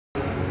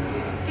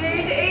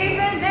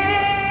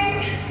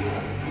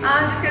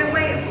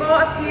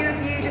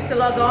to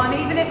log on.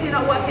 Even if you're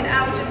not working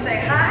out, just say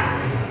hi.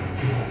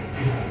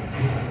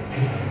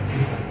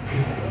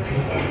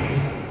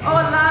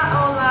 Hola,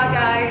 hola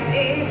guys.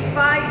 It is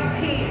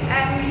 5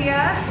 p.m.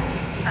 here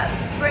at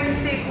the Spring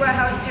Seek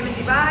Warehouse Gym in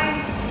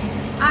Dubai.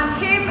 I'm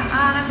Kim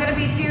and I'm going to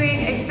be doing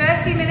a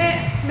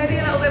 30-minute, maybe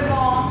a little bit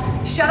more,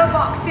 shadow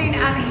boxing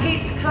and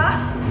HIIT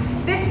class.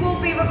 This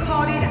will be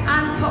recorded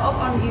and put up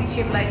on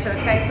YouTube later,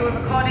 okay? So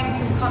we're recording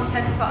some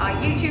content for our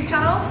YouTube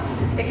channel.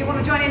 If you want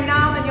to join in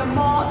now, then you're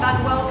more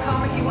than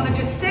welcome. If you want to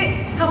just sit,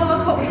 have a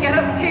look what we get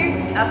up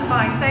to, that's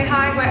fine. Say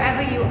hi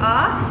wherever you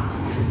are.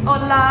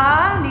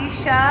 Hola,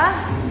 Nisha.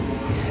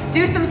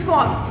 Do some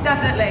squats,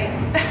 definitely.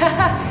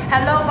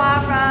 Hello,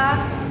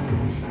 Barbara.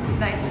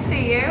 Nice to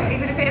see you,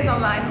 even if it is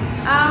online.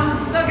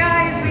 So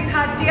guys, we've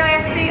had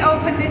DIFC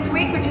open this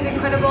week, which is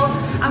incredible.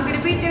 I'm going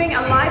to be doing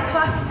a live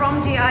class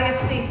from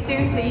DIFC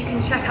soon, so you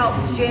can check out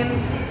the gym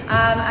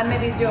and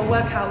maybe do a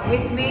workout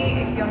with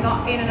me if you're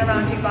not in and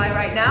around Dubai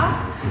right now.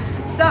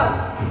 So,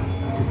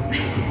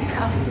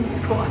 have some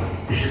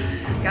squats.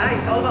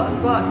 Guys, all about the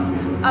squats.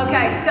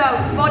 Okay, so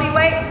body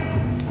weight,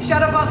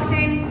 shadow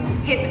boxing,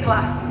 HIIT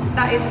class.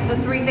 That is the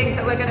 3 things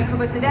that we're going to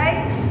cover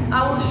today.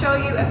 I will show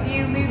you a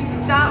few moves to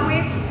start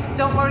with.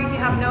 Don't worry if you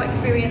have no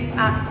experience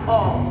at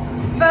all.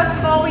 First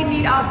of all, we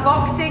need our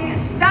boxing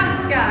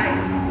stance,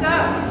 guys. So,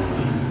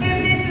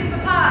 hip distance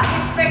apart,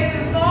 hips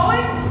facing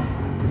forwards.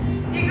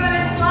 You're going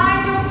to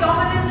slide your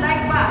dominant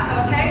leg back,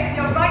 okay? If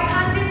you're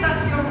right-handed,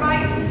 that's your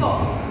right foot.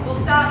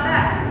 We'll start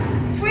there.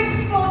 Twist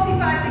 45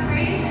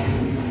 degrees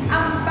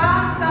and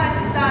bounce side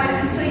to side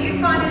until you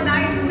find a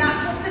nice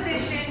natural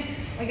position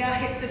where your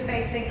hips are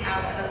facing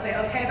out a little bit,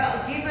 okay?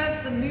 That'll give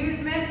us the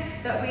movement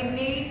that we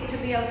need to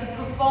be able to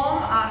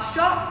perform our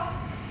shots.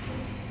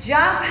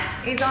 Jab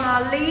is on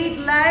our lead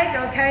leg,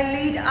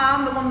 okay? Lead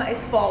arm, the one that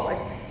is forward.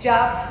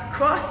 Jab,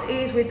 cross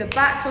is with the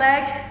back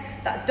leg,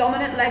 that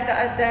dominant leg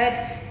that I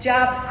said.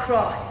 Jab,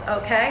 cross,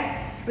 okay?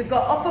 We've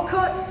got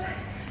uppercuts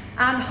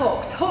and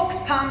hooks. Hooks,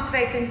 palms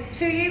facing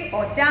to you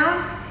or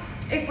down.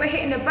 If we're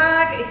hitting the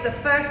bag, it's the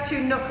first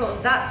 2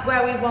 knuckles. That's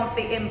where we want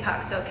the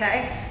impact,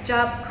 okay?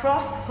 Jab,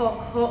 cross, hook,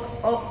 hook,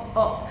 up,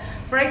 up.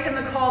 Bracing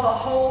the core the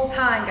whole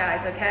time,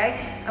 guys,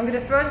 okay? I'm gonna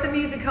throw some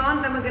music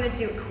on, then we're gonna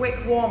do a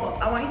quick warm-up.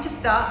 I want you to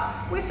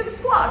start with some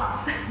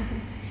squats.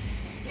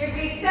 Give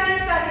me 10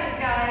 seconds,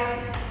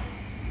 guys.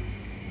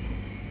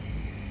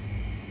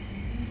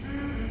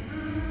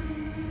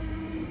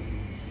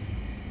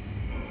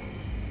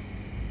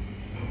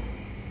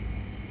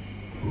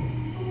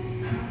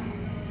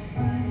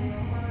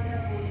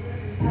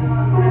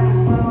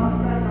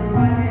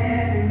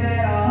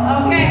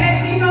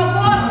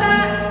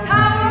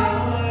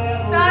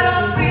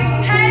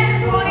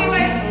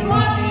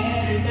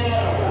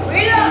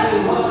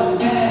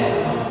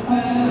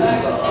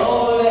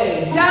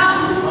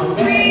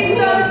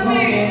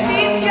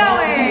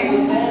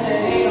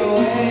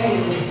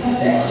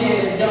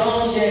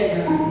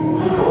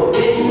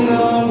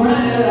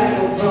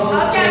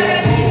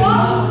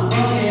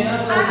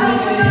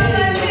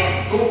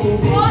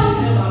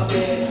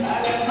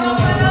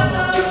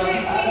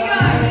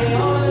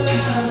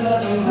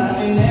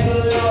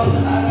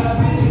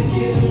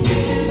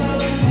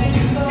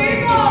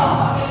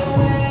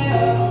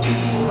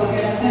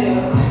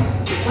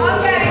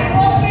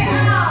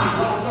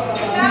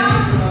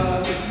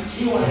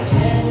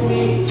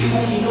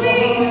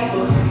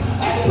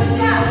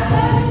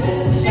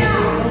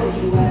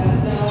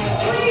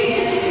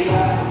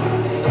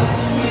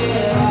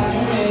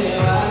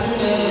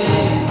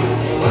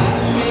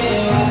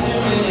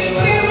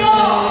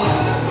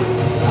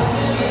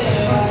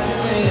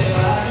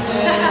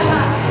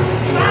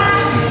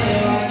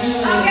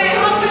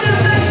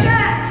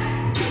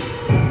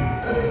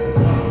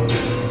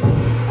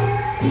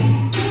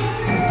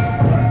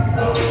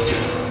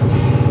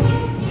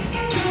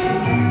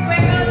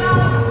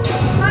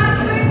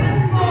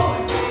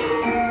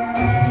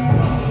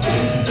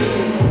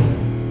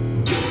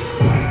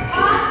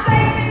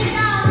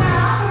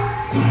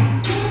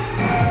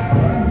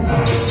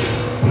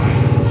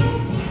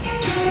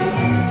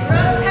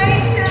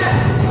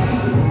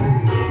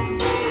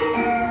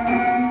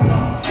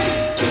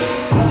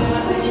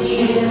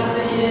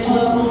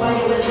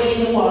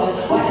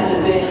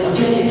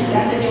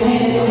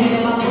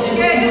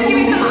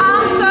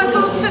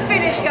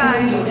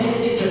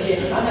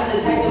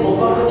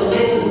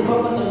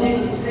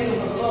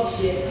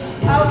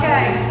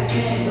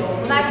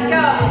 Let's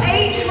go.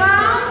 Each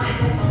round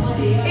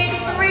is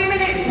 3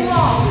 minutes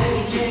long.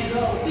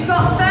 You've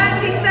got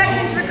 30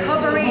 seconds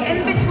recovery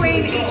in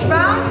between each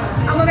round,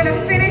 and we're going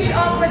to finish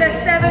off with a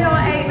 7 or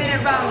 8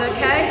 minute round,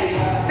 okay?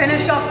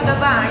 Finish off with a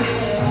bang.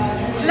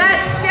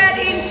 Let's get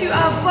into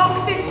our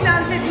boxing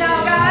stances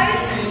now, guys.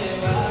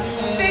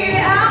 Figure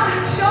it out.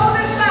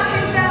 Shoulders back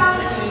and down.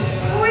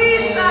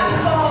 Squeeze that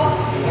core.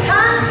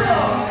 Hands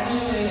up.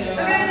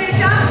 We're going to do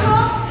jab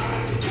cross.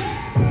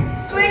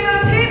 Swing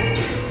those hips.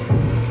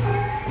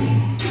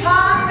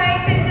 Palms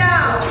facing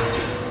down.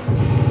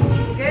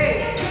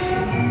 Good.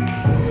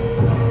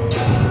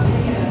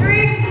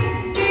 3,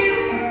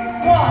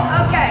 2, 1.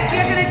 Okay,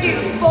 we're going to do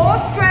 4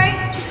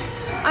 straights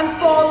and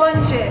 4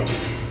 lunges.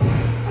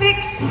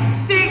 6,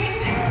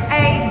 6, 8,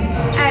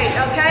 8.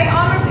 Okay,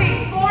 on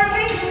repeat. 4 of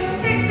each,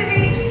 6 of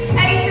each,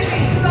 8 of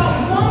each. We've got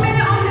 1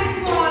 minute on this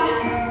one.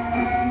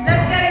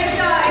 Let's get it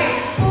started.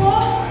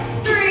 4,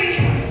 3,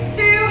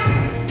 2,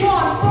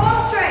 1. 4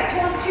 straights.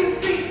 1, 2,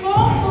 3, 4.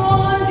 4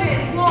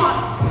 lunges. 1,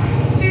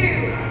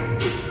 2,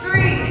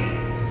 3,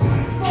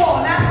 4.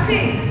 Now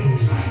 6.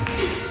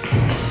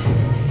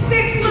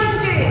 6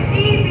 lunges.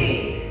 Easy.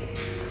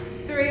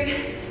 3,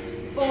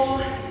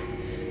 4,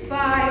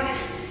 5,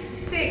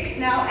 6.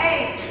 Now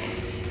 8.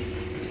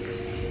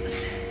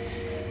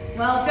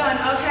 Well done.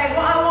 Okay,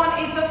 what I want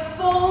is the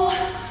full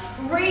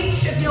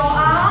reach of your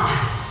arm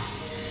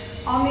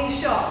on these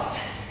shots.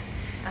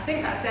 I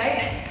think that's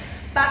 8.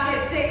 Back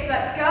at 6,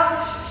 let's go.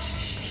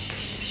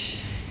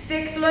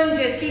 6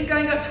 lunges, keep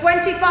going, got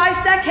 25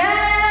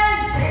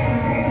 seconds.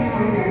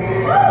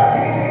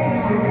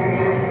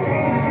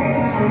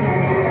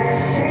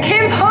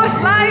 Kimbo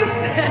slice.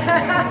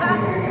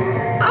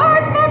 Oh,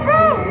 it's my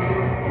bro.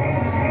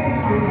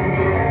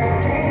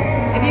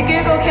 If you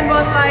Google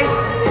Kimbo slice,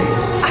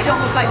 I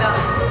don't look like that.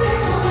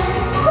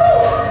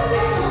 Woo.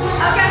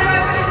 Again,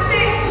 right for the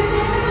 6,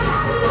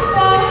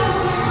 4,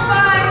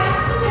 5,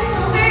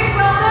 6,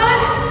 well done.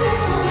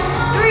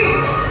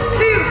 3,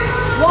 2,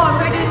 1. We're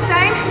going to do the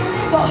same,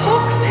 but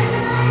hooks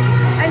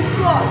and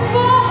squats.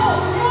 4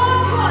 hooks, 4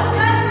 squats,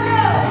 let's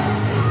go.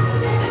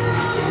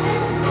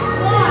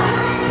 1,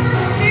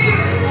 2,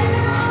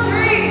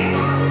 3,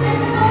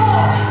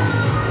 4.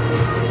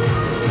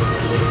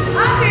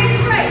 Okay,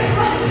 straight.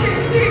 1, 2,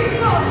 3,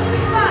 4,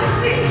 5,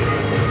 6.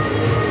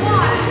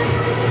 1,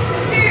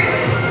 2,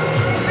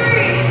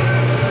 3,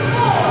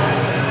 4,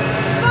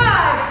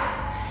 5,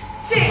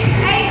 6,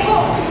 8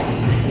 hooks.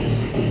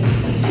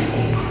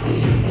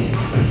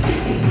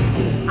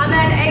 And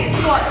then 8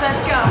 squats,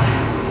 let's go.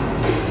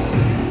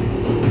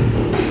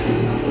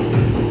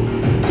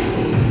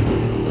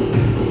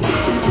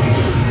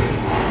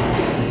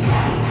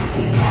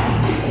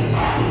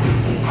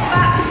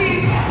 Back to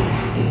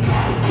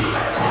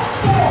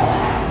 4.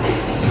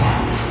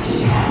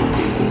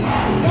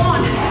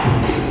 1,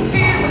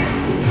 2,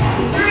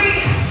 3,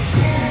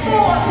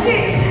 4,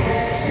 6.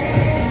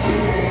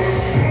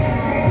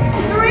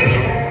 3,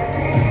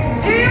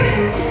 2,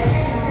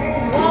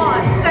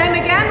 1. Same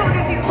again, we're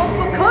going to do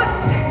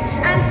uppercuts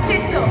and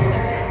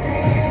sit-ups.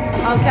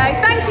 Okay,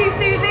 thank you,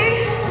 Susie.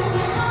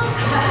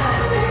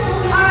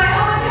 All right,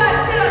 uppercut,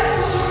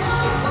 sit-ups.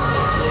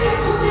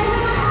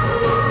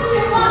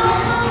 1,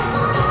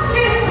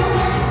 2,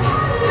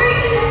 3,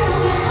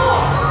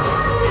 4,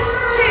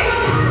 6.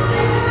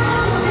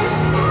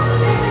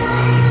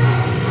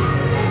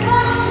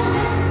 1,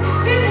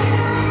 2,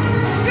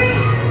 3,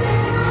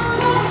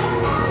 4,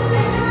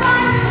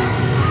 5,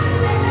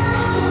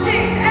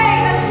 6,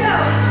 8. Let's go.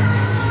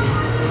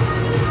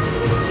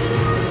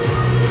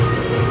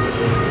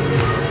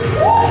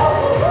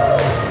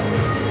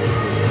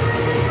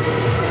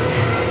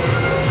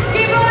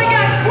 Keep going,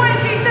 guys.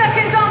 20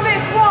 seconds on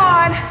this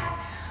one.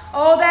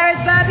 Oh, there's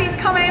burpees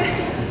coming.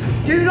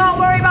 Do not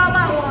worry about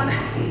that one.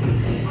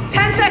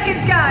 10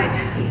 seconds, guys.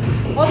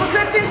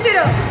 Uppercuts and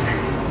sit-ups.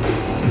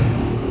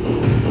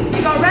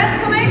 You got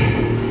rest coming.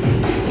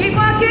 Keep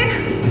working.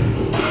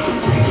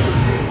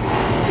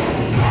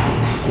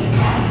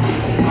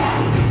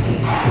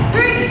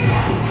 3,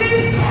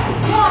 2,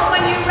 1.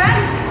 When you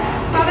rest,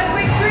 have a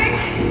quick drink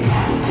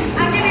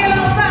and give me a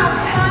little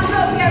bounce. Hands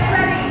up, get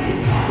ready.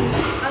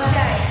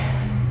 Okay.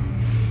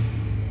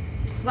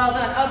 Well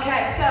done.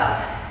 Okay, so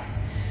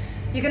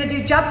you're going to do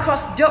jab,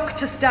 cross, duck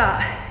to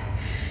start.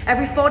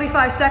 Every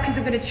 45 seconds,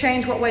 I'm going to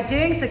change what we're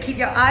doing, so keep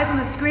your eyes on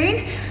the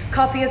screen.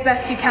 Copy as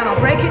best you can. I'll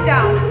break it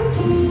down.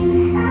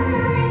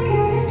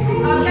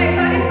 Okay,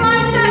 so in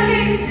 5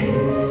 seconds,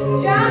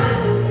 jab,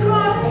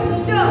 cross,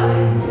 duck.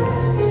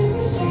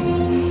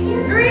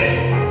 3,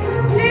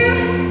 2,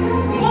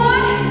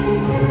 1.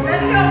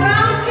 Let's go.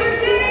 Round 2,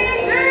 dig,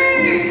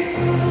 dig.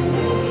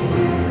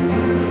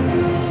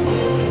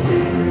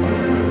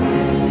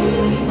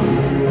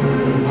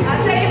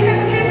 That's it. You can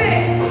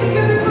pivot. You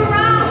can move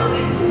around.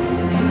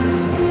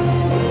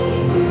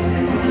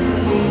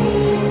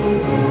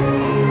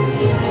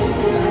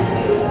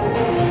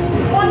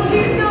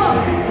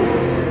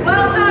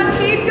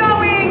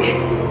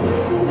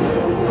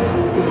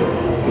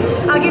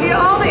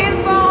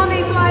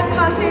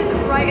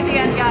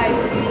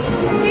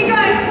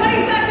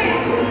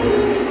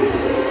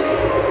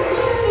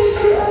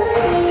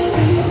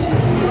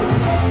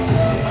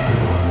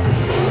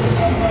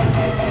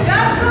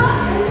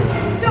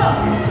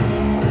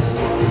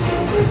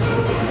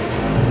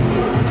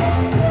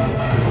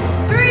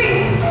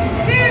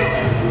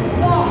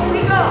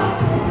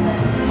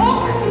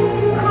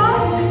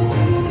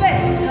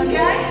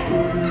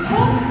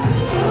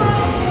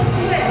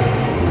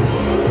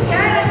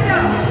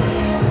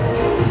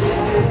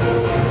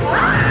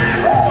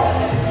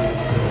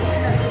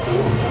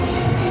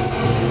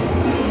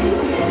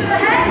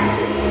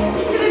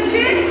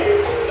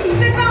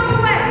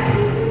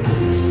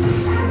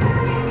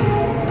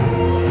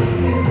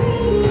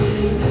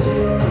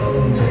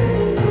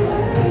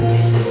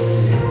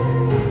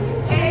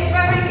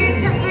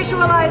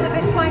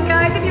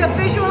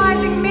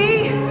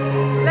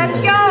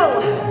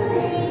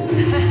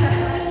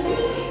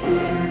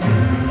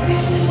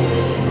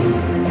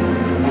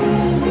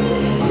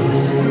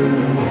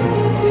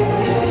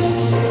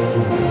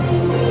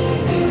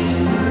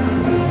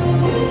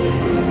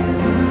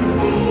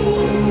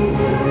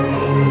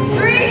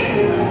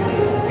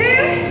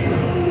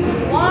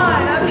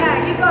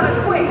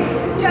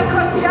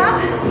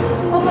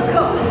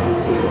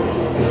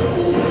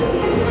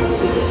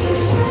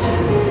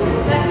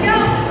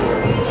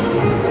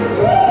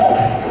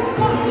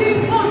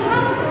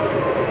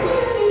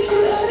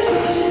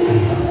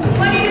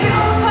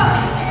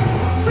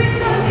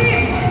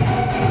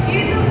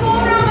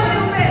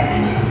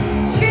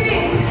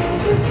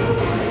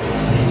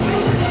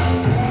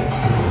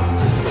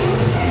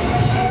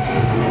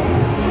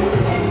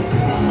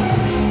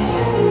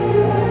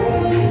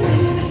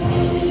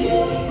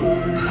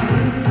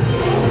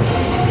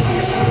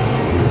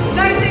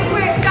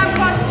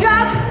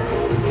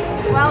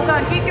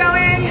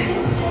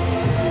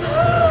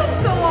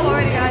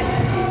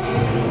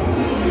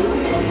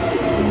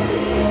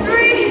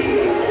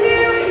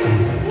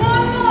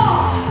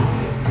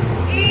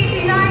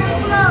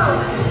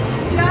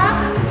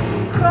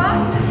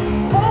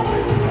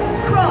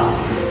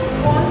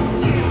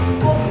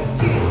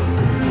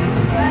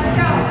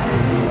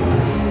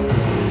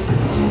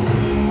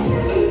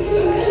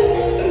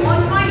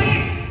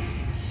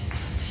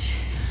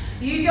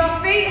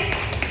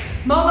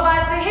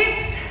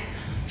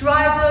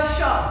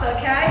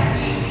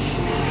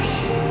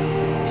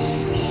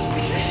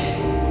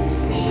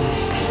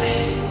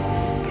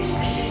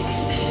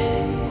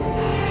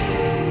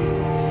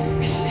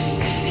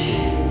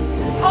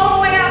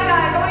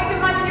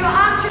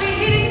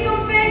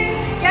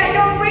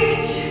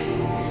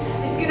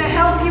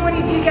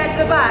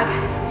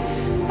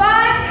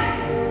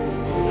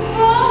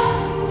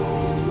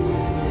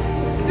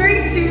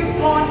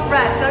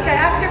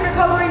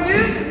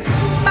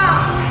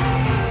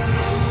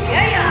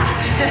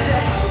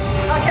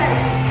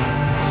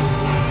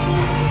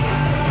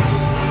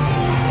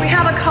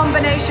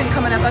 combination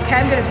coming up, okay?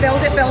 I'm gonna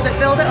build it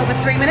over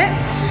 3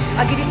 minutes.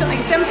 I'll give you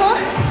something simple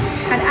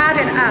and add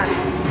and add.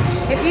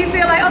 If you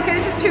feel like, okay,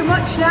 this is too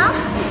much now,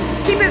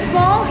 keep it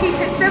small, keep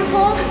it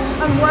simple,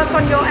 and work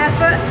on your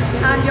effort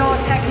and your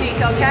technique,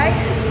 okay?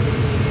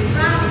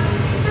 Round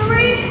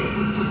 3,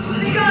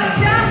 we got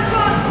jab,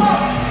 cross, up.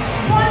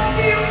 1,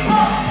 2,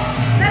 up.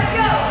 Let's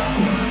go.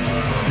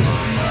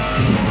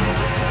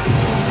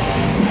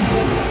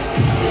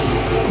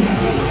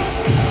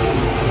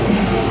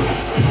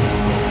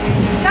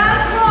 Jab,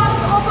 cross,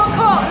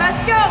 uppercut.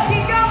 Let's go.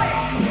 Keep going.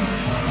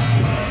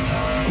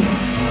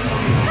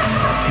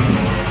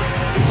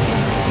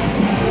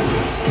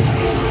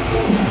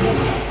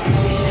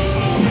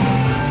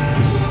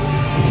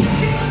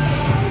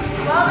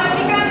 Well done.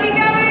 Keep going. Keep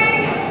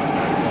going.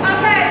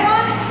 Okay.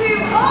 1, 2,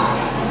 up.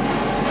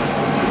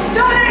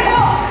 Dominate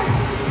hook.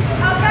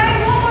 Okay.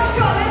 One more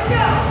shot. Let's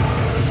go.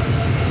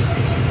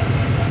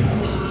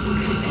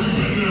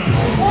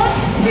 1,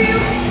 2,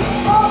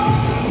 up,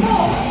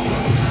 hook.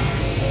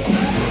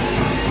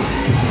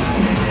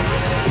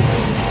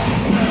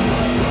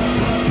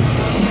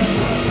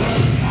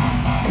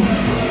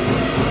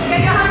 Get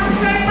your hands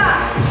straight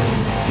back.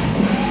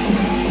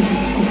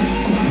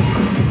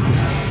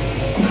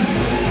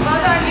 Well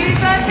done, use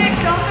vertex,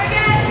 don't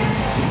forget.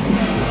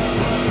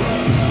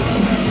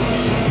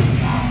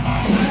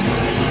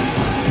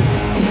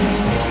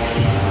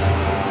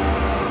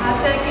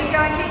 That's it, keep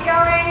going, keep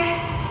going.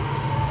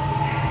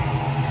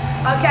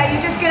 Okay,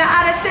 you're just gonna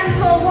add a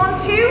simple 1,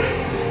 2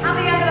 at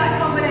the end of that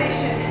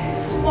combination.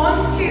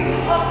 1, 2,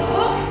 up,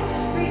 hook,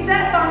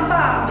 reset, bam,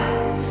 bam.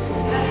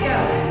 Let's go.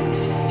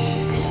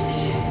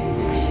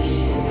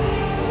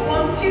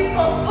 1, 2,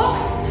 up, hook,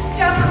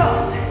 jump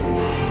cross.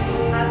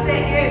 That's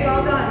it, good,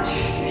 well done.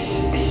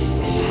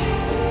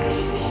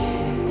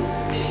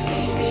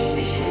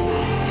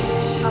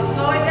 I'll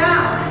slow it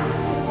down.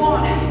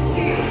 1,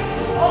 2,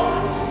 up,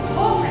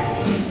 hook,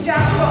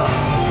 jump cross.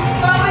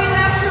 Flowing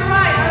left to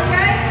right,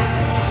 okay?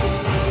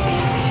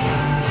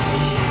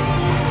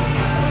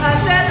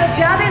 That's it, the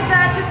jab is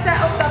there to set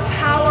up the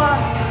power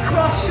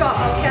cross shot,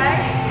 okay?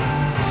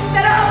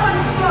 Set it up and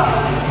throw.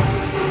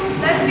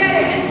 Let's get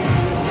it.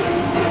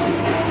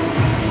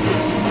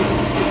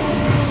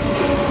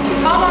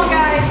 Come on,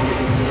 guys.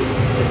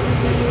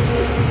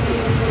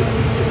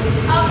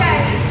 Okay,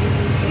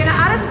 you're gonna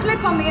add a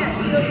slip on the end,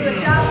 so you'll do a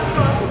jab,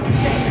 cross,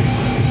 slip.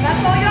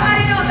 That's all you're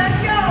adding on,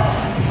 let's go.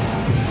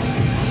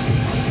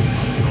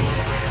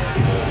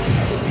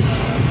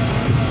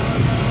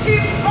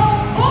 2, up,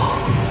 hook,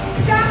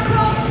 jab,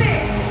 cross,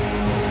 slip.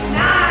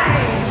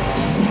 Nice.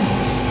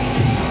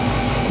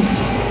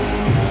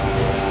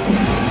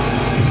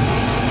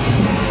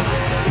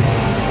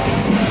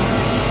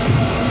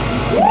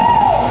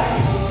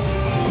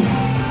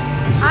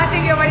 I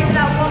think you're ready for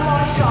that one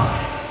more shot.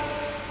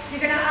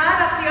 You're gonna add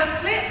after your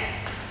slip,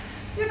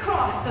 your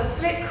cross. So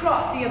slip,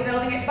 cross, so you're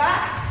building it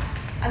back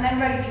and then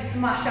ready to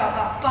smash out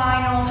that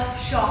final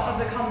shot of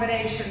the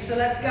combination. So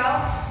let's go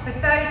for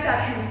 30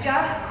 seconds.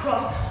 Jab,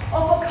 cross,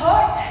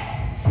 uppercut.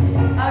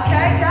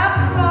 Okay,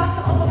 jab, cross,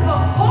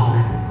 uppercut, hook.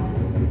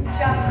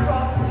 Jab,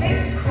 cross,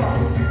 slip,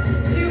 cross.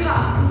 2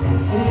 halves.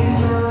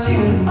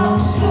 2, up,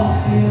 hook.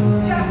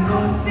 Jab,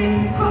 cross,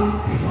 slip, cross.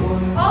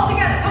 All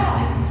together, come on.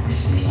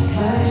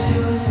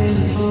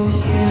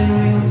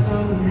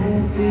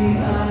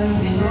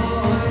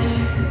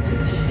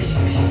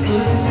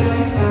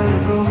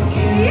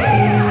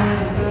 Yeah!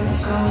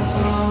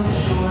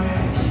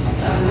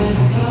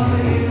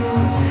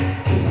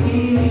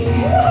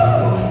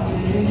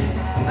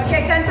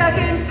 Okay, 10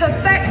 seconds,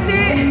 perfect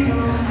it.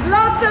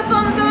 Lots of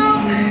thumbs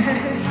up.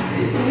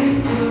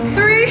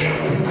 3,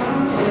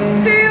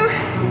 2,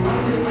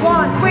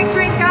 1. Quick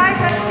drink, guys,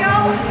 let's go.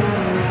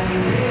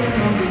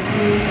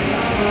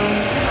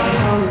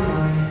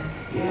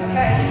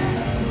 Okay.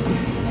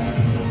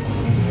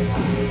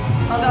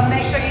 Hold on,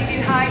 make sure you do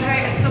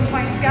hydrate at some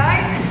points,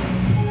 guys.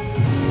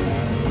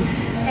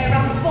 Okay,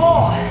 round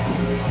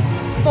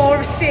 4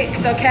 of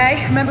 6,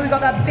 okay? Remember, we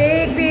got that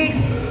big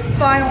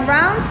final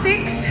round,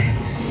 6.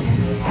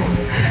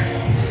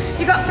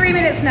 You got 3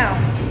 minutes now.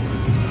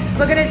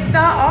 We're gonna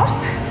start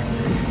off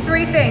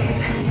 3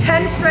 things.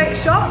 10 straight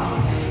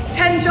shots,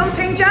 10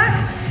 jumping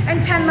jacks,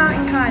 and 10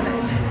 mountain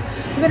climbers.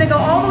 We're gonna go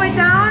all the way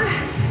down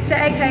to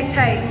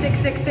 888,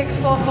 666,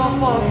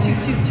 444,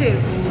 222.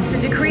 So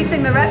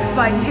decreasing the reps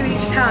by 2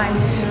 each time.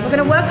 We're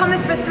gonna work on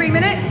this for 3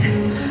 minutes,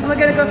 and we're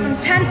gonna go from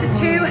 10 to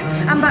 2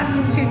 and back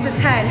from 2 to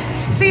 10.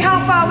 See how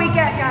far we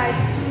get, guys.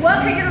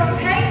 Work at your own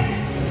pace.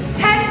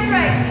 10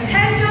 straights,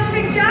 10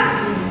 jumping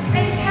jacks,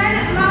 and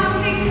 10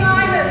 mountain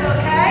climbers,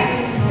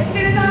 okay? As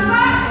soon as I'm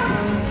back,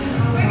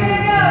 we're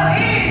gonna go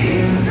in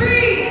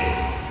 3,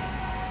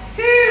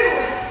 2,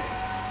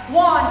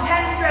 1.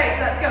 10 straights,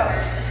 let's go.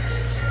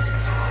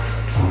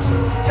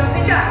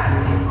 Jumping jacks.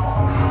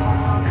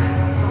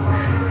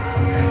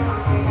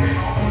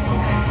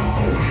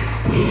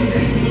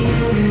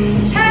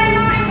 10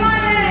 mountain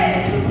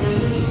climbers.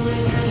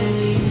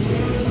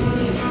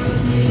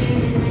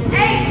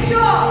 8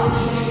 shots.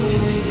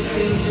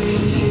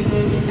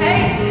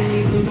 8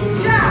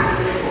 jacks.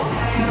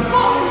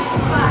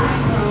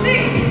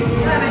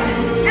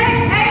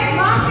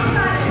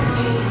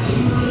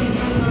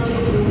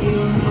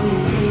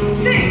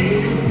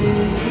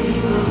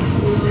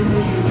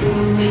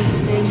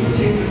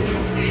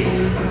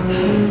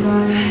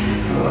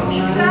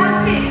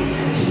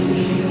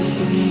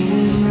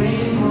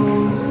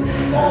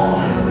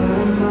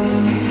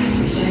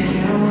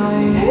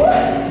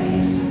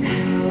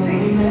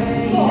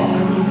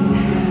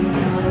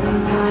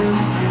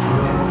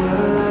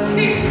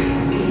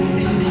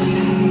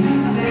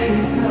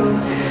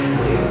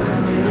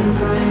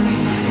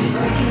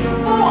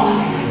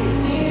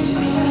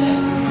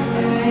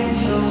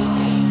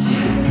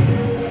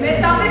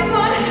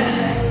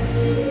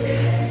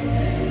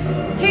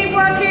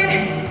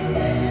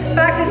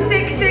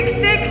 6,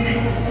 6, 8,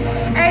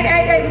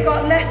 8, 8. We've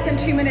got less than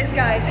 2 minutes,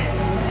 guys.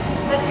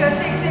 Let's go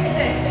 6, 6, 6.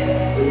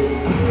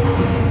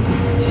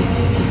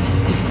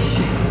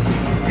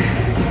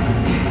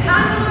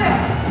 Hands on the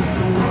hip.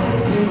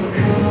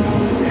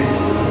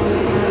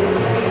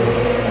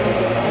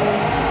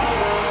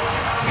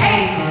 8.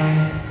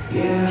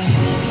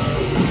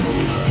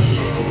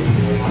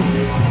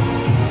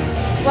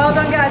 Well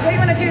done, guys. What you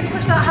want to do is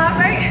push that heart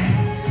rate.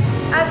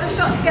 As the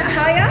shots get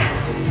higher,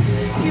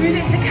 you move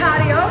into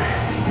cardio.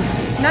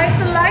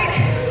 Nice and light,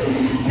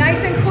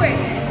 nice and quick.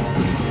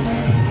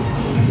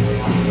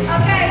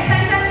 Okay,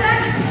 10, 10,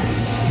 10.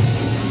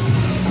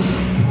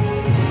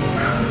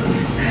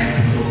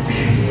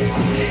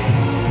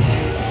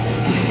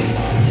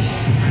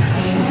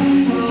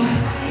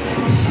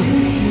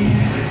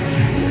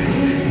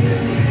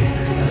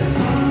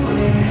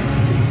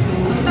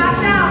 Back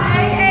down,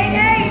 8,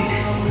 8, 8.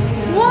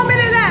 1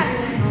 minute left.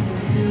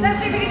 Let's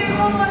see if we can do it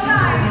one more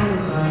time.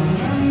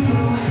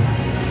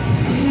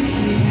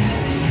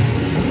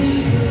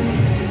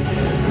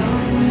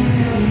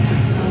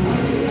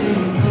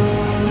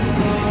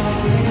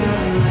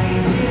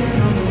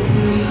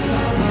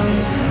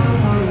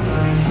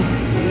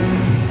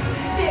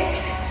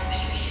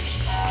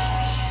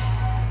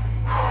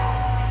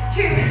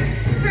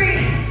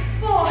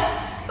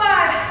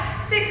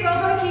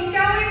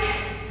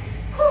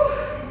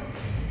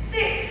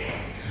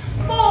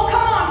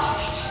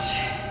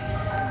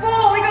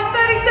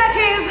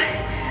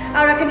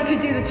 I reckon you could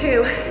do the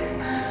 2.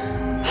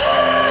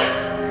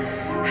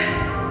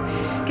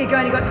 Keep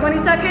going, you got 20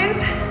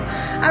 seconds.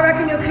 I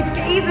reckon you could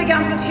easily get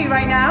onto the 2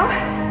 right now.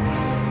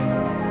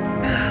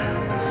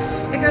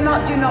 If you're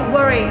not, do not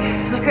worry.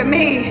 Look at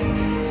me.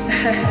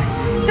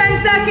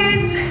 10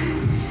 seconds.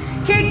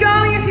 Keep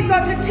going if you've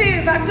got to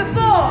 2. Back to 4.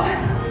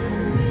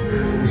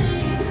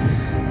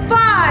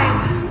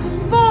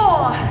 5,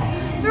 4,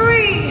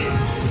 3,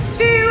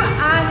 2,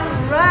 and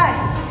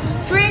rest.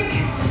 Drink.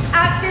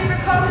 Active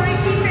recovery,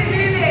 keep it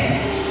moving.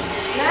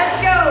 Let's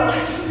go.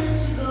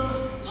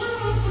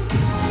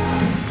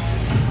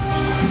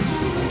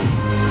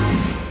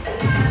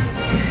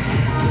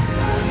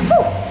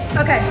 Whew.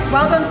 Okay,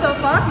 well done so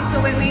far. If you're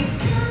still with me,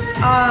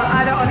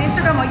 either on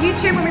Instagram or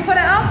YouTube when we put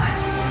it up.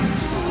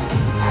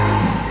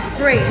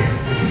 3.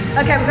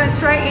 Okay, we're going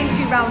straight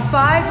into round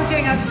 5. We're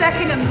doing our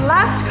second and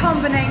last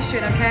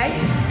combination, okay?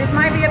 This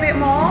might be a bit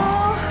more.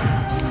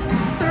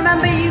 So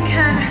remember, you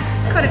can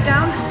cut it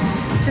down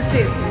to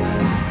suit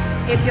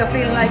if you're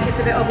feeling like it's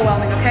a bit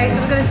overwhelming, okay?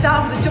 So we're going to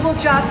start with a double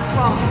jab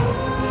cross,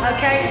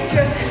 okay? It's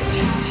just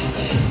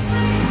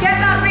get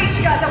that reach,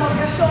 guys. I want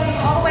your shoulders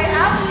all the way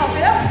out, pop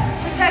it up,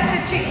 protect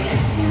the cheek.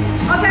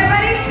 Okay,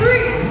 ready?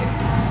 3,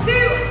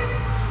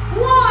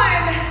 2,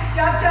 1.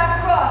 Jab,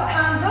 jab, cross,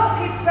 hands up,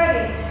 hips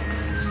ready.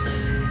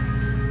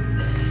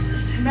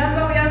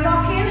 Remember, we are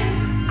knocking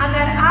and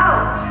then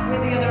out with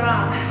the other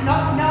arm.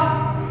 Knock,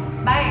 knock,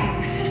 bang.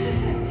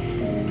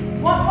 1,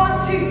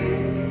 1, 2.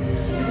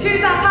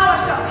 Choose that power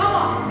shot, come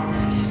on.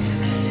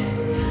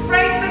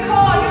 Brace the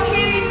core, you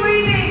hear me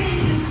breathing.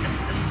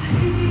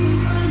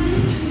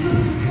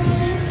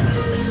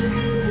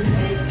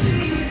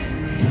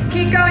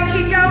 Keep going,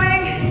 keep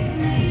going.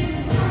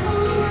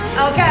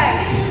 Okay,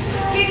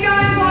 keep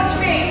going, watch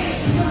me.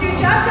 Do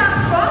jab,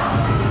 jab, cross,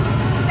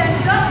 then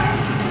duck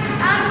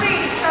and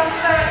weave.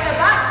 Transfer it to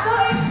back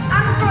foot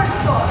and front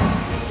foot.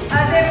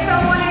 As if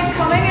someone is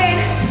coming in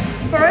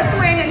for a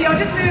swing and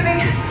you're just moving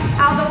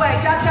out the way.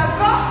 Jab, jab,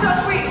 cross,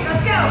 duck, weave.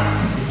 Let's go.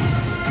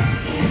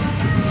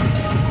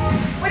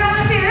 We don't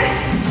want to see this.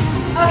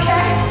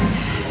 Okay.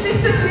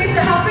 This just needs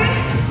to happen.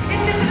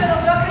 It's just a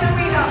little duck and a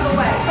weave out the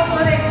way. A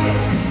couple of inches.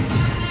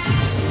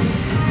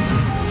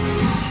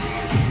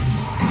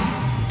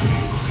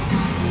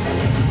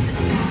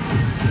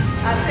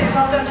 That's it.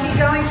 Well done.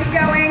 Keep going, keep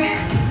going.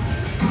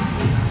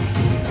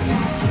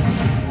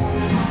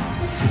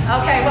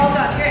 Okay, well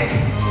done. Good.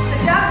 So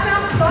jab,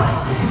 jab, cross,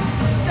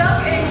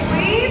 duck and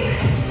weave.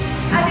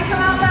 As you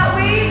come out that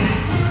weave,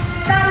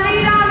 that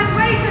lead arm is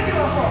ready to do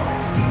a hook.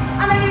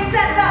 And then you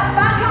set that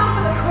back arm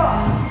for the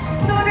cross.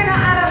 So we're going to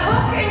add a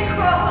hook and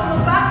cross on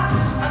the back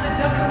and the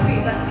duck and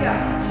weave. Let's go.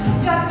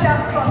 Jab,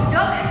 jab, cross,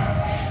 duck,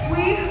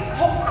 weave,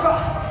 hook,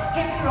 cross.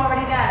 Hips are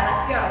already there.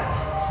 Let's go.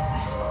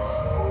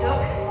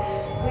 Duck,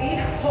 weave,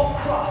 hook,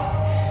 cross.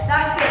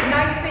 That's it.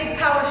 Nice big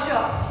power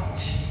shots.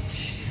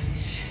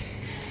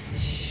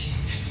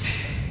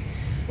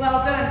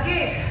 Well done.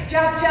 Good.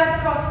 Jab,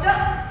 jab, cross,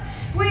 duck.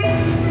 Weave,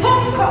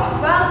 hook, cross,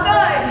 well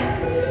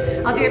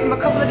done. I'll do it from a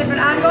couple of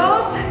different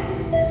angles.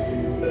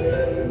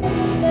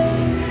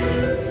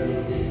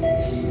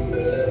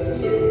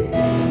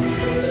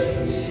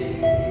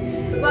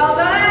 Well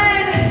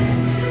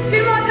done.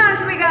 2 more times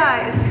for me,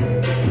 guys.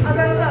 I'll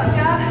go slow.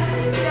 Jab,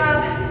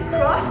 jab,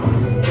 cross,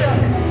 duck,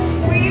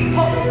 weave,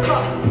 hook,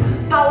 cross.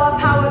 Power,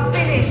 power,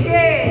 finish.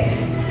 Good.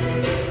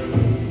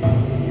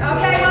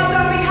 Okay, well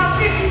done. We have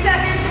 50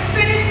 seconds to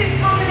finish this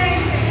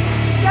combination.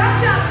 Jab,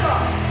 jab,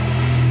 cross.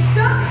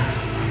 Duck,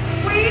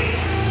 weave,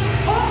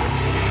 hook,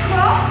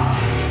 cross,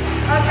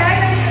 okay?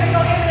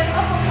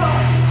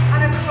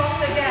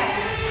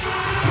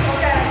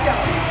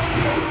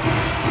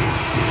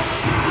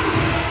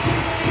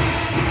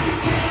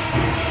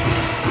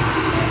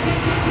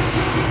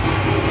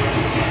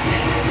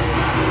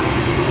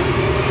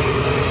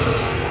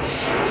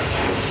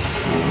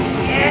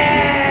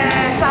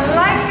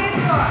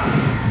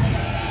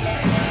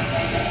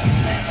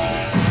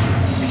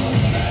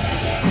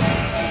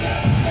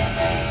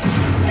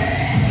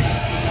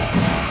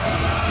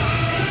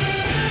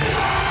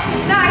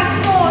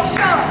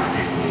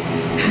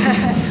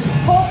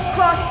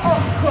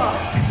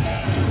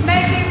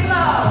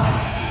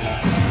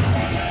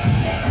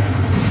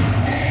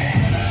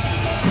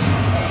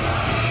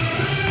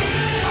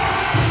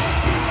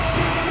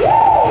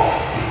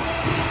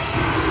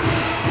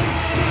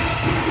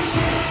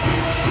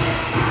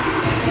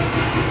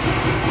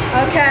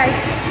 Okay,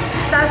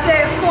 that's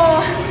it.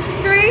 4,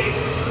 3,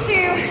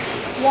 2,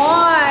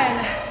 1.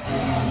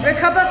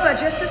 Recover for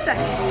just a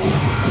second.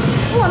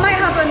 Oh, I might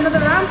have another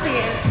round for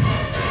you.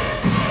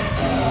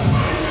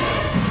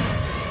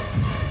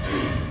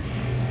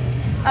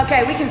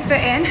 Okay, we can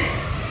fit in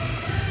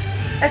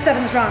a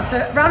 7th round. So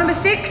round number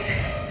 6,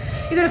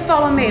 you're gonna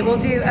follow me. We'll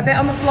do a bit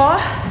on the floor.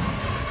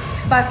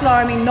 By floor,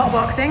 I mean not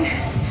boxing,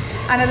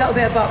 and a little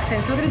bit of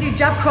boxing. So we're gonna do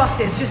jab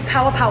crosses, just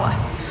power, power,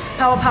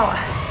 power, power.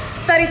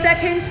 30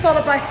 seconds,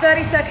 followed by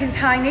 30 seconds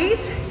high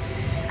knees,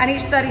 and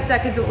each 30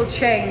 seconds it will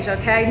change,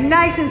 okay?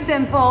 Nice and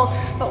simple,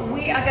 but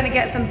we are gonna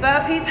get some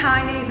burpees,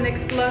 high knees, and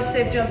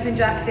explosive jumping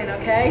jacks in,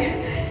 okay?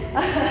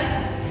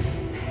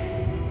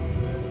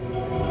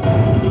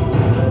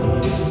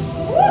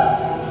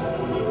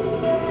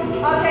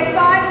 Okay,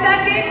 5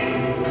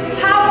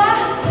 seconds, power.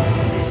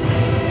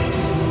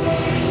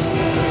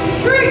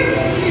 3,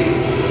 2,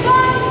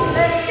 1,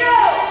 let's go.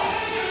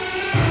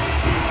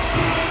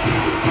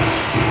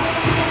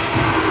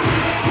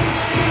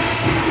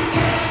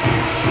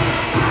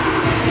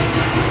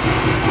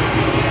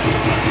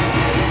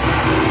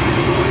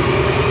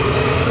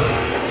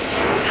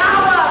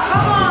 Power,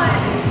 come on.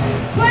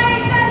 20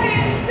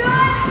 seconds,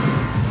 done.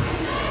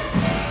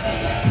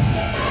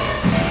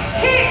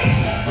 Hips,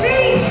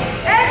 feet,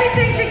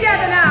 everything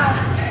together now.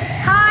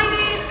 High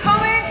knees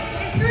coming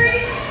in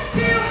 3,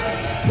 2,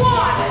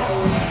 1.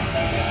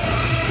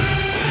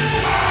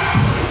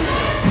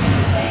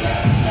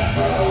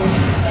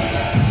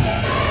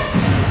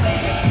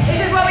 This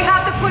is where we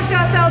have to push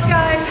ourselves,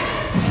 guys.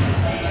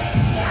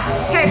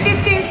 Okay,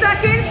 15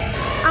 seconds,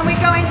 and we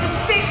go into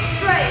 6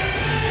 straight.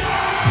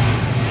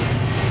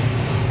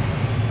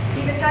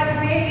 Keep it tight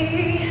with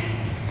me.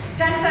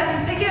 10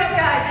 seconds, pick it up,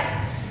 guys.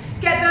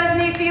 Get those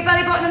knees to your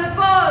belly button and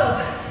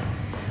above.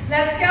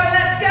 Let's go,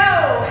 let's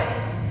go.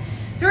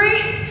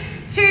 3,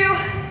 2,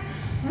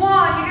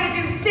 1. You're gonna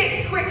do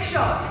 6 quick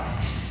shots.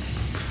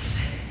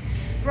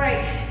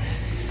 Break.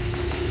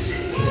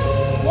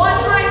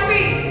 Watch my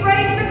feet.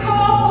 Brace the core,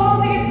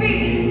 balls of your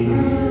feet.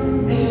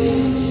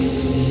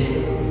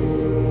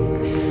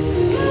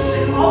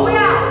 All the way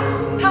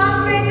out.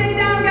 Palms facing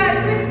down,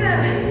 guys. Twist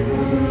them.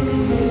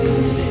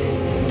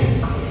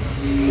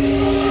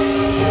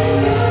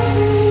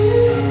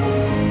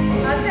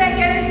 That's it.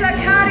 Get into that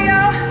cardio.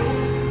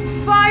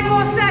 5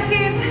 more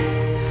seconds.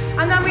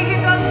 And then we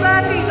hit those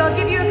burpees. I'll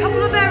give you a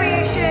couple of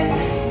variations.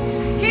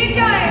 Keep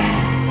going.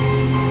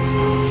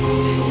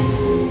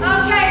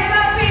 Okay,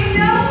 burpee,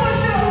 no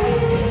push-up.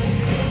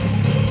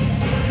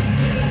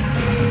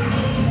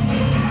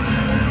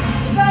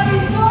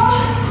 Burpee 4.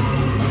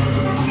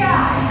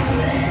 Yeah.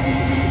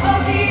 Up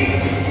to you.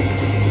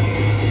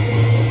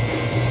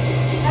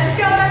 Let's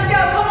go, let's go.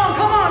 Come on,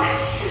 come on.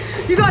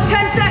 You got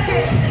 10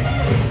 seconds.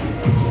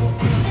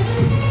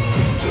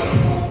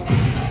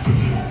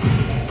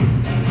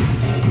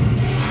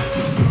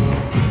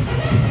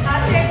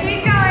 That's it,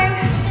 keep going.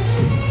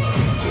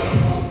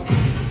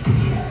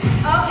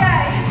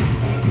 Okay.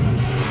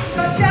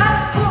 Go jab,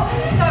 hook,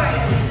 sorry.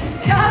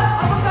 Jab,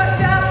 uppercut,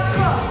 jab,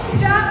 cross.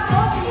 Jab,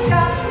 up,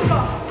 jab,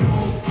 cross.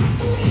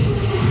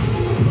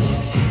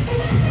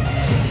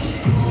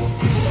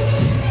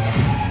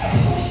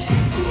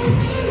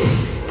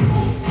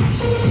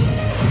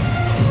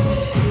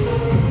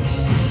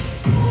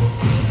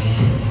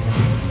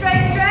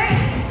 Straight, straight,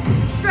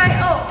 straight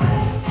up.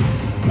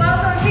 Well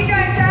done, keep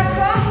going, jab,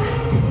 cross.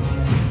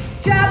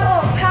 Jab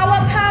up, power,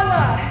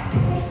 power.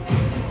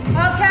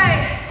 Okay,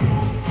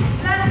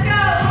 let's go.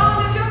 On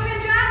the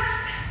jumping jacks.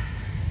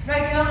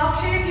 Regular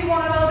option if you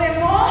want a little bit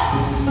more.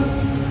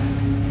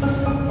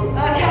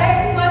 Okay,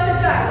 explosive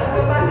jacks. I'll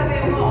go back a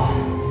bit more.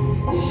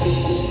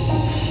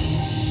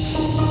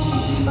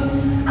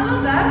 I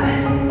love that.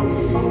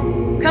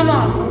 Come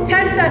on,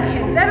 10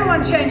 seconds.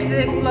 Everyone change to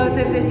the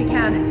explosives if you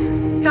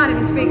can. Can't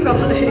even speak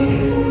properly.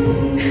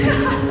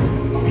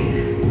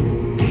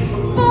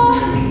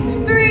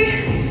 4,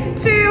 3,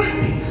 2,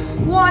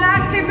 1.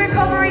 Active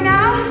recovery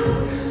now.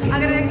 I'm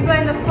going to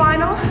explain the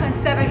final and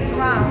 7th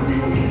round.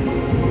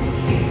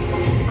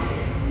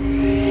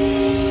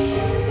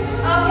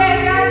 Okay,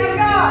 guys and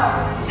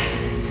girls.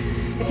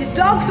 If your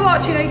dog's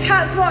watching or your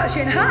cat's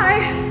watching,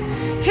 hi.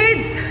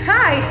 Kids,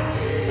 hi.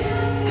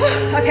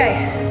 Okay,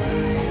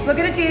 we're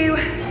going to do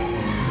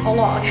a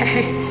lot,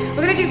 okay?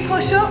 We're going to do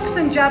push-ups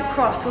and jab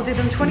cross. We'll do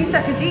them 20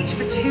 seconds each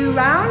for 2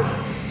 rounds.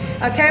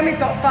 Okay, and we've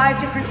got 5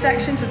 different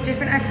sections with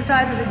different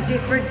exercises and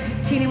different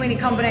teeny-weeny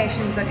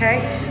combinations,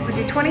 okay? We'll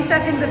do 20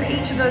 seconds of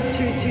each of those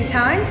two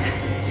times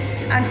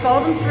and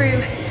follow them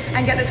through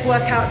and get this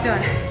workout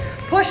done.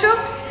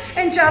 Push-ups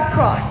and jab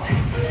cross.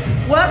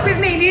 Work with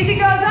me, music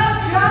goes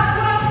up, jab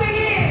cross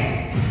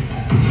begins.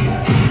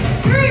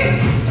 3,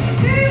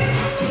 2,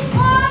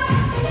 1,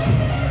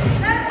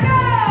 let's go!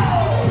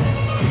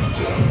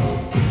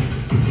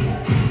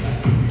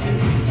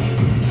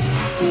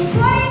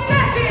 20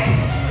 seconds,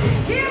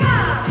 keep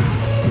on!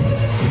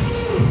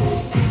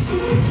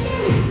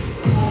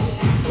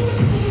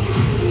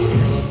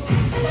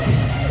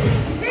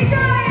 Keep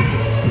going!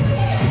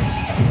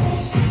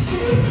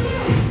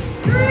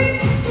 3,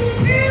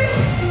 2,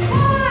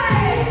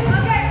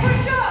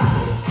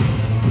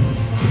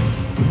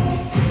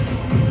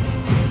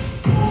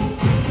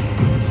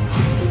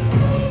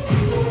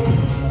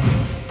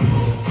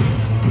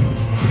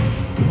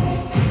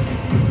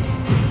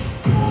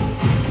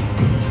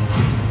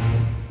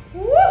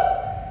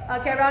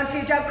 round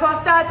 2, jab,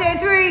 cross, start in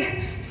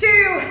 3,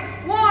 2,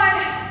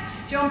 1.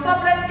 Jump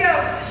up, let's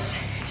go.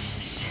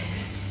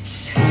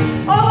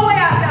 All the way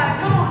out, guys,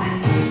 come on.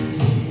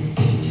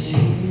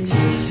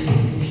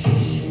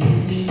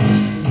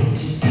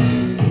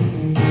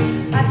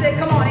 That's it,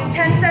 come on, in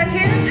 10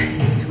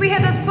 seconds, we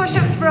hit those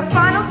push-ups for a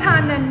final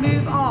time, then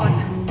move on.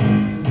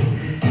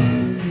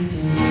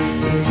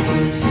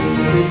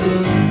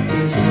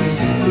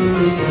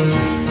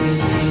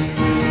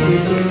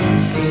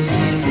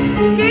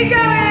 Keep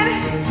going.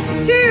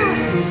 2,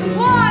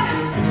 1.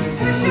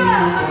 Push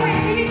up. Okay,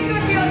 you need to go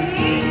to your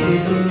knees.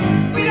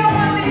 We don't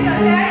want this,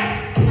 okay?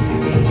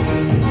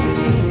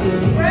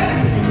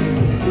 Brace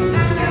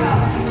and go.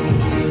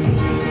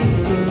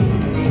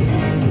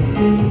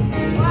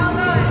 Well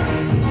done.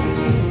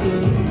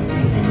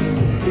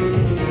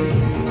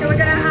 Okay, we're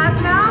gonna add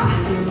now.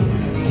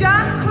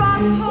 Jump,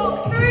 cross, hook.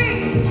 3,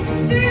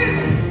 2,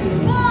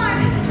 1.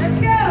 Let's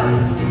go.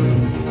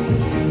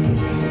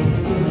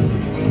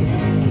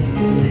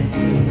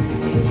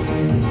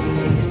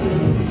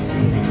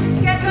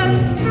 Get those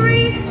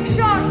 3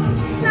 shots,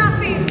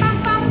 snappy, bam,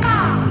 bam,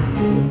 bam.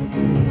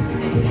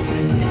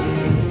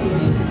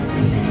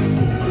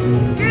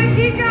 Good,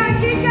 keep going,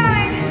 keep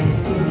going.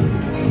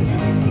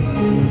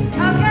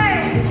 Okay,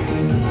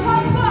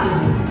 hop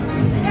squats,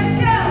 let's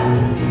go.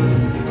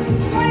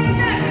 20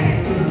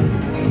 seconds.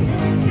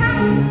 Tap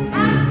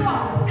and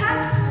squat,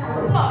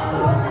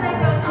 alternate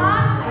those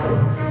arms,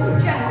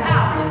 chest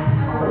out.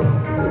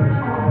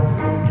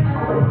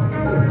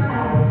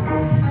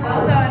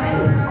 Well done.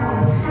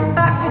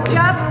 Back to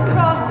jab,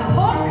 cross,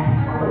 hook.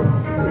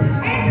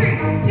 In 3,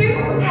 2,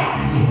 1.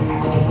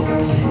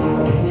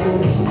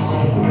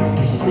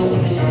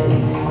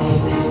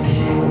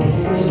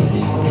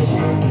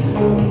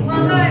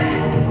 Well done.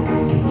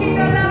 Keep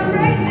those arms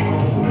braced.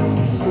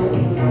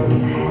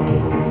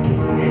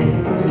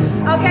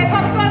 Okay,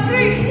 pop squat.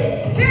 3,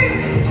 2,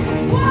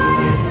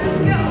 1.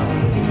 Let's go.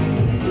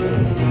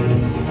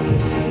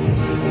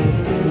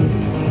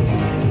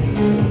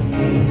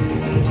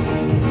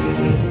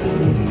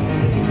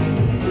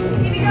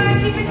 Keep it going,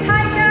 keep it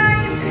tight,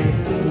 guys.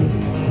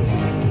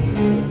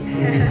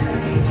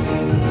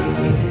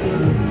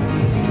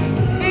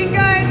 Keep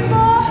going,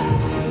 4,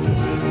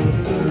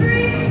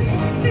 3,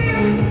 2,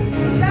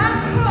 jab,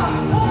 cross,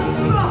 hold,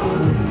 cross.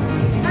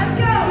 Let's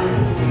go.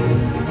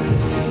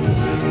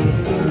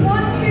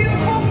 1, 2,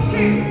 hook,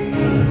 2.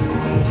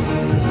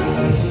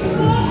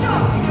 4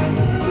 shots.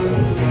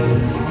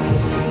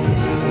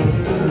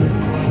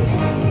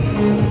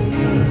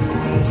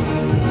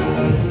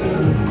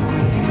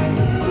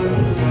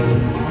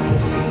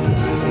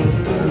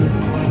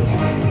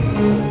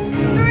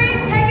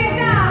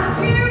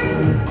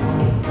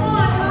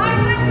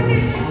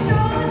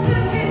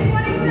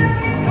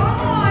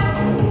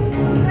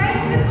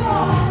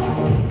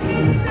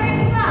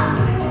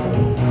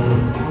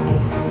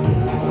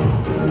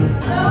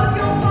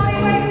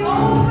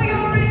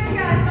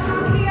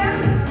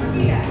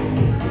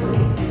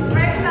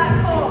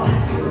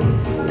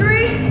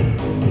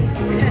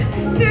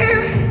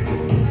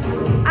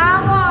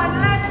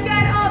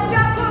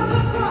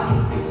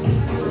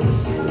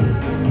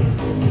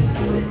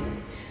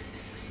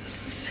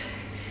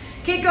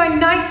 Keep going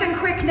nice and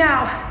quick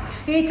now.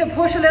 You need to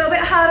push a little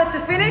bit harder to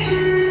finish. 3,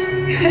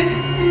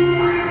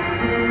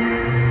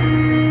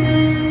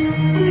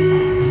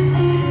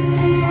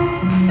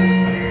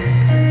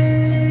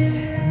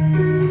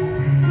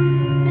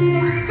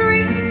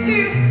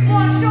 2,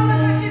 1. Shoulder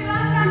touches.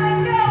 Last time.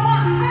 Let's go.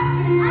 1,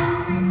 2,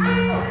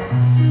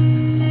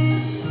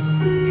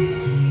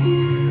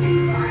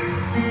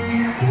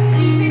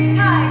 keep it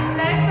tight.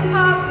 Legs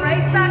apart.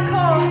 Brace that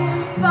core.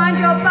 Find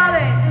your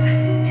balance.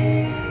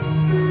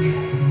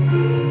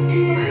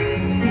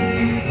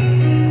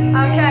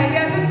 Okay, we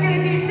are just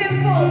going to do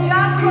simple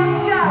jab,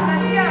 cross, jab.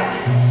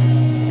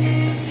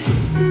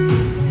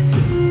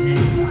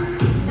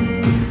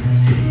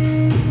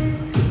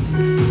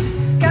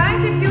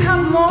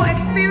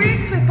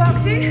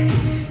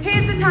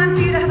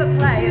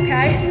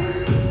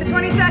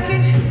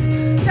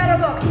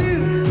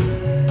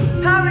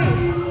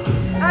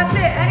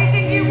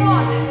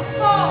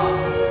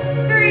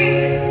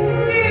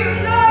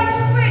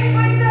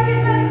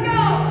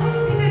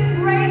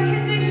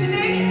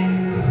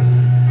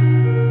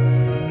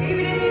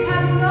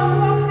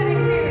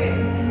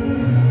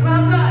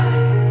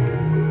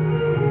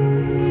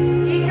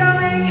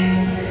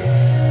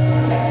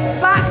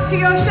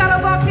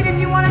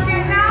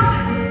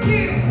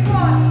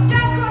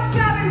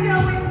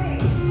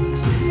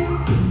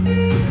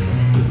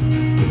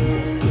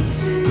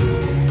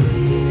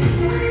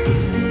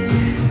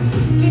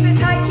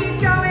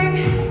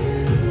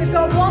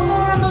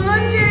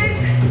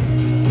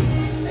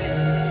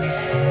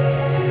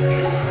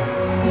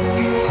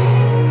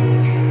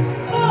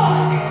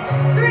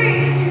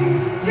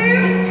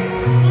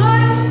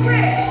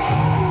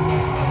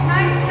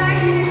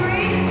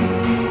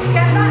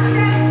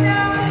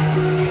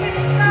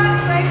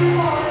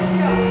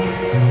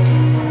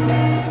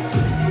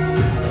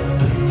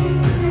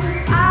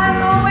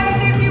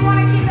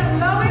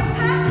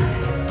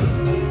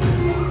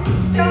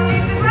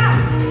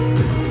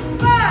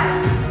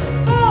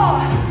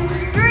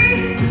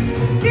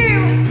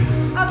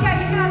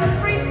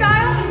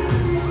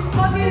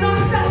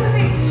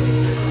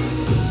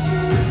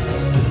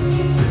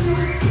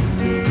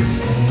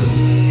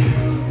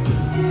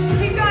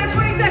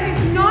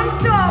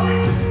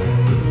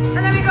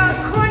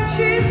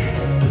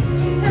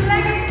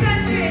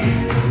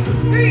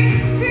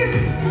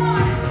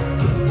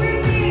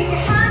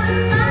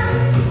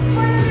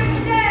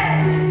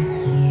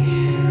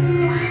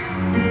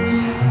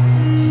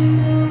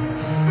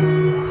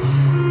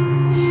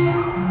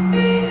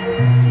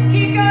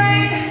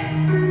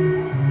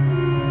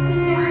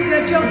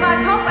 jump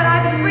back up and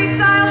either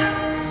freestyle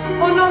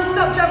or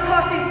non-stop jump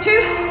crosses. 2,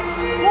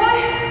 1,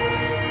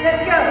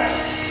 let's go.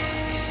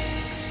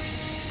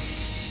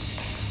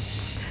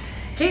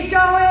 Keep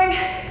going.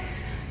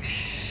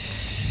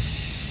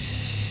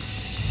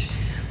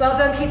 Well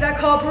done, keep that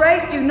core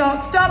brace. Do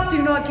not stop,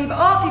 do not give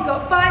up. You've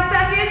got 5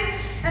 seconds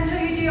until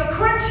you do your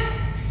crunch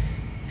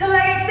to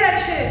leg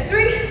extensions.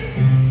 3,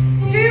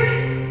 2,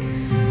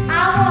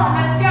 and 1.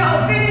 Let's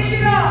go, finish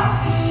it off.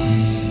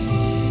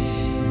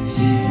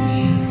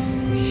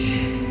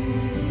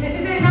 This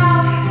is it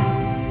now.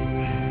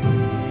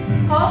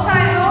 Hold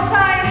tight, hold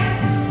tight.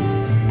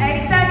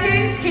 8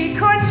 seconds, keep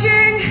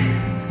crunching.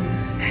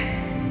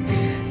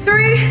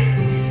 3,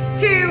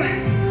 2,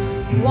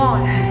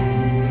 1.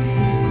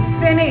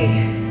 Finish.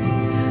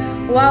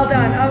 Well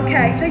done.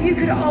 Okay, so you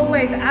could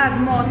always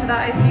add more to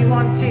that if you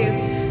want to.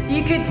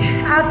 You could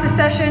add the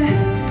session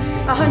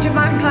 100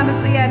 mountain climbers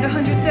at the end,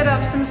 100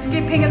 sit-ups, some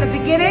skipping at the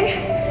beginning.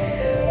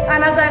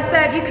 And as I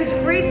said, you could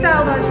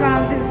freestyle those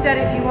rounds instead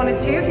if you wanted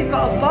to. If you've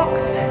got a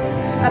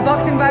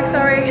boxing bag,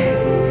 sorry,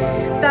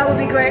 that would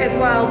be great as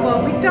well.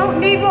 But we don't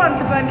need one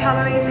to burn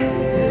calories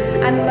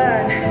and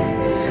learn.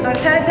 I'm gonna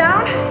turn it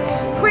down,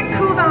 quick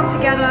cool down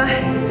together,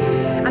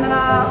 and then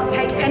I'll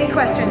take any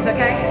questions,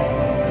 okay?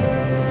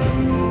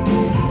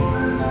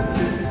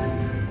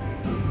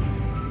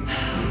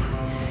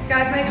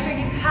 Guys, make sure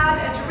you've had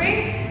a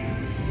drink.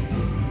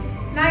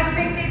 Nice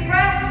big deep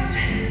breaths.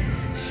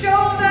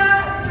 Shoulder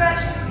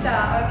stretch to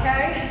start,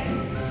 okay?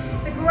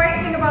 The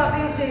great thing about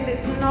this is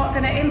it's not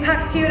going to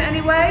impact you in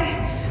any way.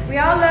 We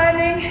are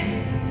learning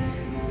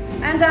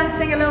and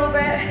dancing a little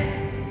bit.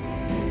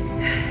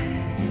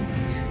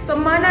 So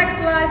my next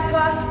live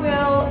class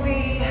will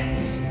be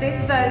this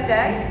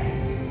Thursday.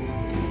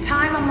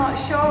 Time I'm not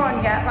sure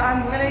on yet, but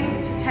I'm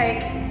willing to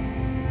take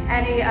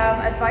any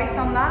advice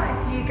on that.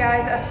 If you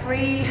guys are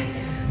free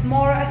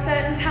more at a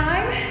certain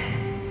time,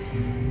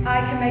 I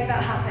can make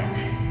that happen.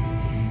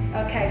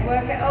 Okay,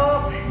 work it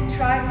up,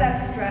 tricep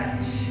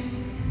stretch.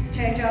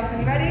 Change arms when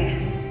you're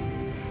ready.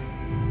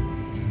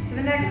 So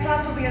the next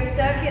class will be a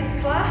circuits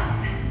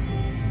class.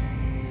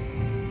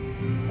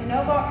 So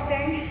no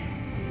boxing.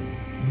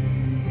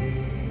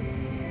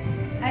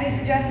 Any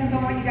suggestions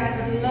on what you guys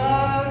would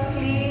love,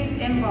 please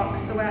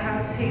inbox the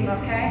warehouse team,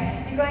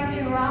 okay? You're going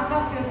to round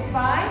off your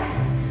spine,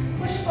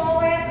 push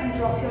forwards and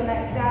drop your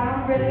neck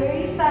down.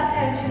 Release that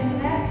tension in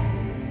the neck.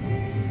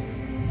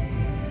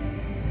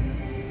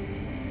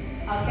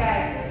 Okay,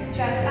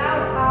 chest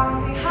out,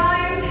 arms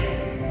behind,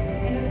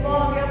 in the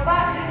small of your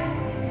back.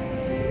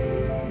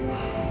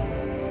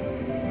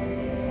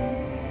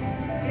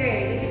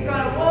 Good. If you've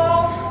got a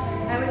wall,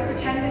 I always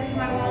pretend this is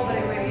my wall, but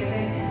it really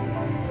isn't.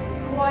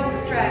 Quad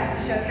stretch,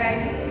 okay?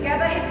 Knees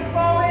together, hips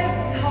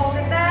forwards, hold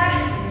it there.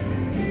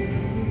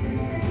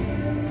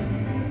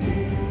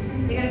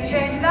 You're going to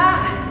change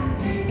that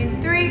in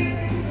 3,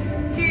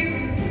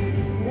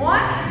 2,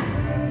 1.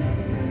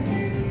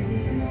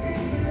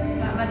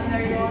 That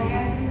imaginary wall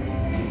again.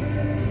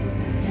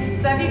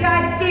 So if you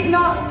guys did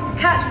not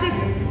catch this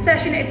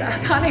session, I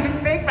can't even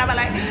speak,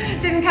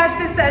 didn't catch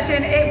this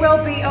session, it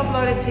will be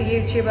uploaded to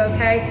YouTube,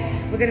 okay?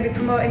 We're going to be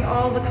promoting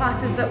all the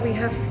classes that we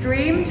have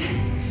streamed,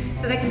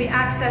 so they can be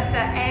accessed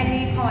at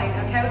any point,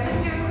 okay? We'll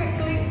just do a quick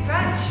glute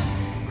stretch.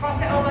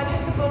 Cross it over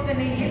just above the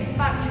knee, hips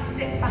back, just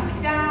sit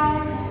back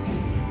down.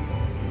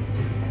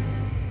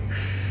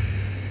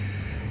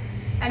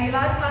 Any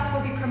live class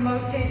will be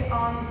promoted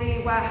on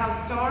the warehouse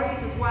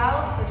stories as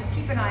well, so just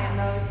keep an eye on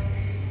those.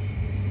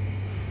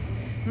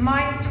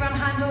 My Instagram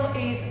handle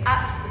is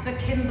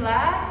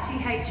 @thekimblair,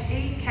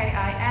 TheKimblair.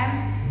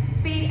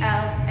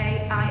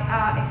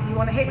 If you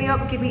want to hit me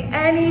up, give me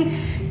any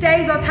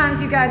days or times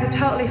you guys are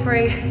totally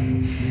free.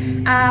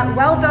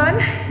 Well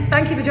done.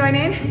 Thank you for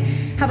joining.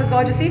 Have a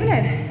gorgeous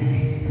evening.